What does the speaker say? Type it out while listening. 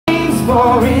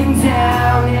pouring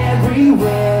down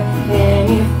everywhere, and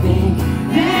you think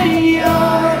that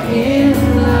you're in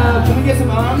love. Can we get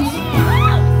some arms?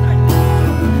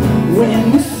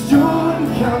 When the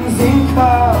storm comes and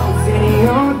calls at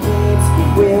your gates,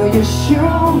 will you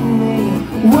show me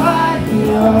what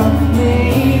you're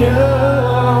made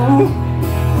of?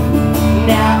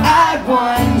 Now I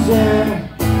wonder,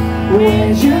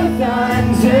 where's your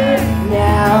thunder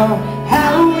now?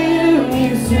 How will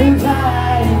you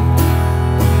survive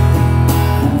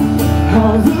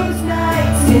all those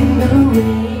nights in the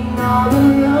rain, all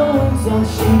alone? Don't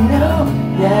you know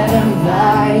that I'm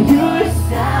by your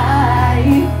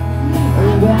side?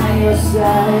 I'm by your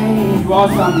side. You all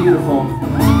sound beautiful.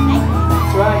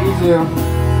 That's right, you do.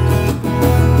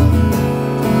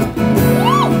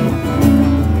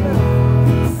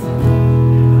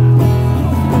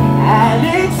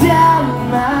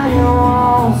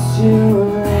 To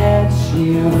let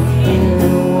you in,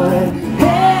 what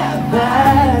have I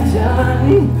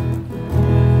done?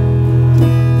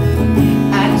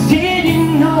 I didn't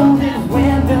know that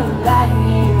when the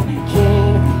lightning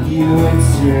came, you would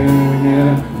turn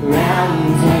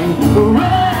around and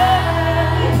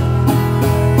run.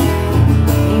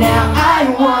 Now I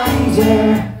wonder,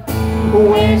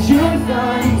 where's your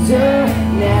thunder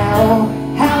now?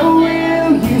 How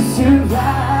will you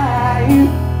survive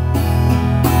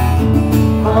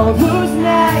all those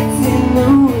nights in the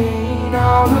rain,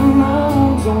 all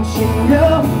alone? Don't you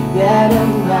know that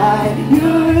I'm by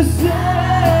your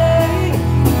side?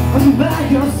 I'm by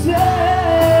your side.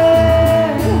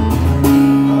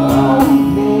 Oh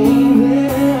baby,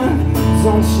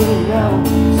 don't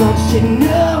you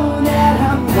know that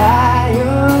I'm by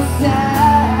your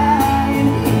side?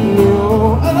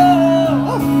 No,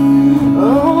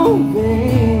 oh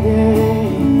baby.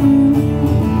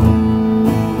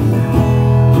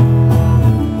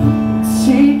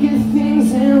 Take your things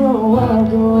and we'll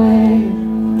walk away.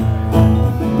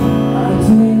 I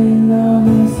didn't know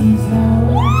this is how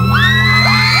it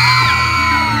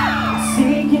is.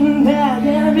 Taking back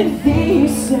everything you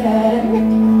said,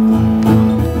 and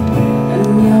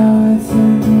now it's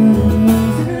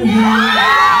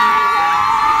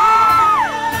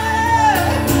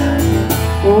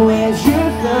where's your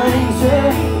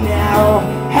thunder now?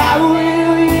 How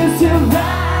will you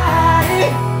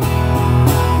survive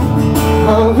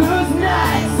all those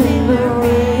nights in the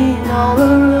rain, all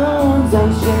alone?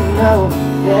 Don't you know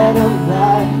that I'm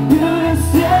by your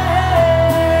side?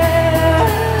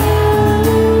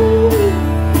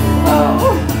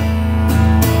 Oh,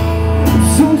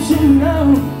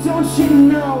 don't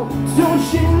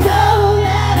you know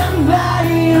that I'm by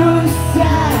your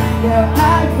side? Now I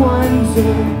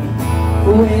wonder,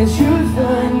 where's your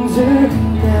thunder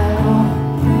now?